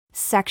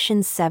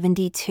Section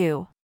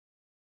 72.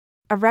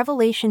 A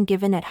revelation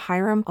given at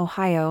Hiram,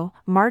 Ohio,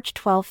 March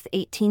 12,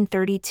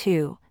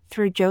 1832,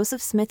 through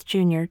Joseph Smith,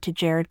 Jr. to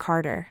Jared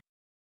Carter.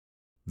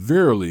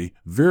 Verily,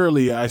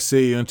 verily I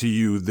say unto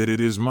you that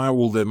it is my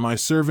will that my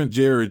servant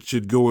Jared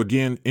should go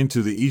again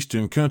into the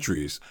eastern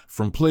countries,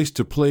 from place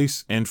to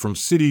place and from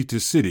city to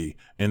city,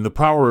 in the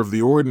power of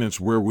the ordinance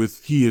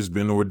wherewith he has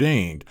been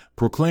ordained,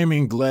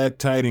 proclaiming glad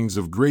tidings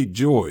of great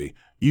joy,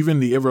 even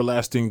the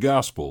everlasting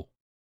gospel.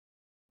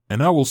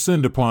 And I will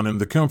send upon him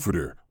the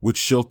Comforter, which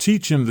shall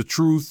teach him the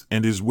truth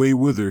and his way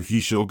whither he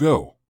shall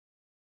go.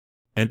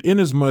 And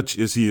inasmuch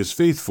as he is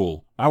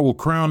faithful, I will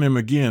crown him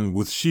again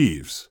with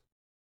sheaves.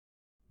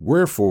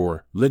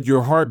 Wherefore, let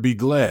your heart be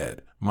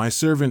glad, my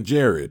servant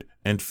Jared,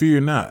 and fear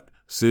not,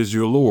 says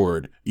your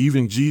Lord,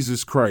 even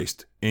Jesus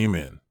Christ.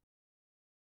 Amen.